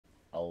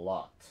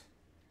lot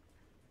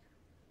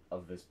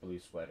of this blue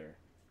sweater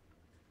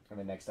in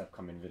the next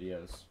upcoming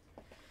videos.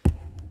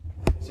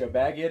 See how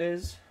baggy it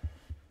is?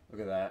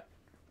 Look at that.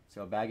 See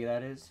how baggy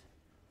that is?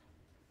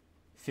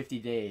 50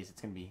 days,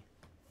 it's going to be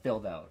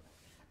filled out.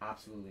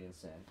 Absolutely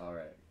insane.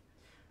 Alright.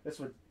 This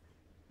would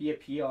be a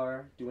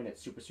PR, doing it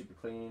super, super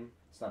clean.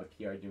 It's not a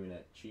PR doing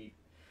it cheap.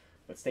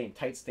 But staying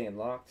tight, staying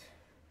locked.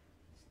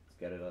 Let's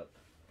get it up.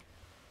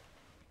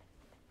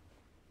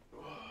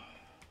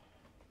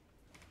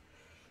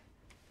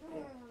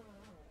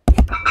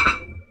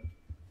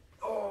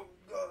 Oh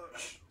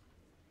gosh.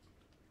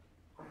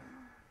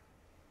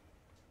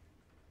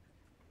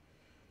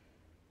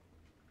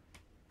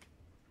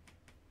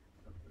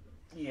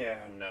 Yeah,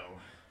 no.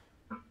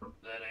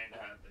 That ain't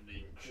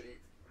happening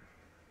cheap.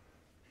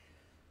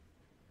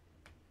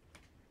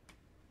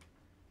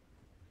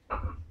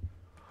 Come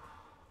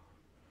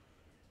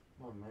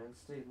on, man.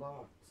 Stay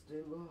locked.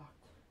 Stay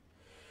locked.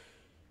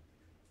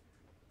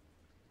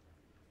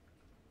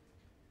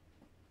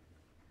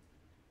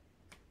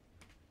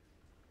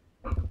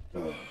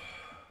 Ugh.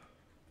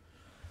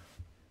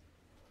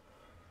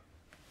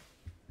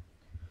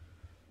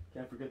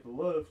 Can't forget the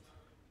lift.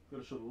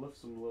 Gotta show the lift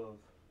some love.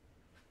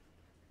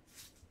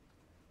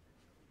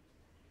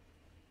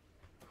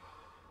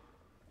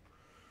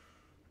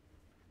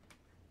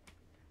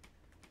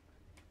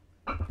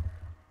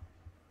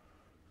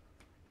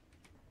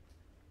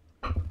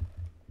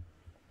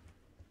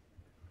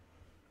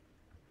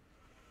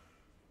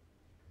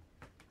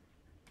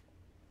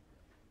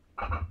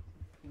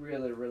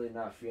 Really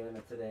not feeling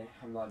it today.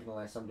 I'm not gonna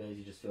lie, some days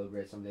you just feel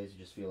great, some days you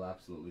just feel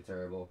absolutely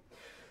terrible.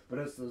 But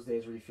it's those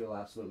days where you feel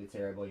absolutely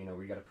terrible, you know,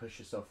 where you gotta push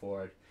yourself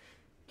forward.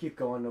 Keep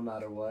going no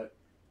matter what.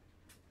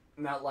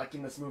 I'm not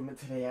liking this movement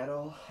today at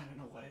all. I don't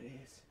know what it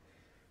is.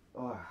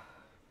 Oh.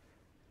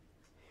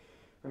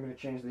 I'm gonna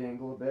change the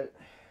angle a bit.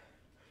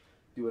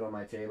 Do it on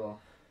my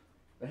table.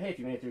 But hey, if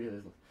you made it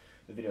through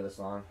the video this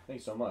long,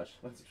 thanks so much.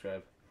 Like and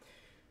subscribe.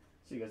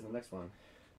 See you guys in the next one.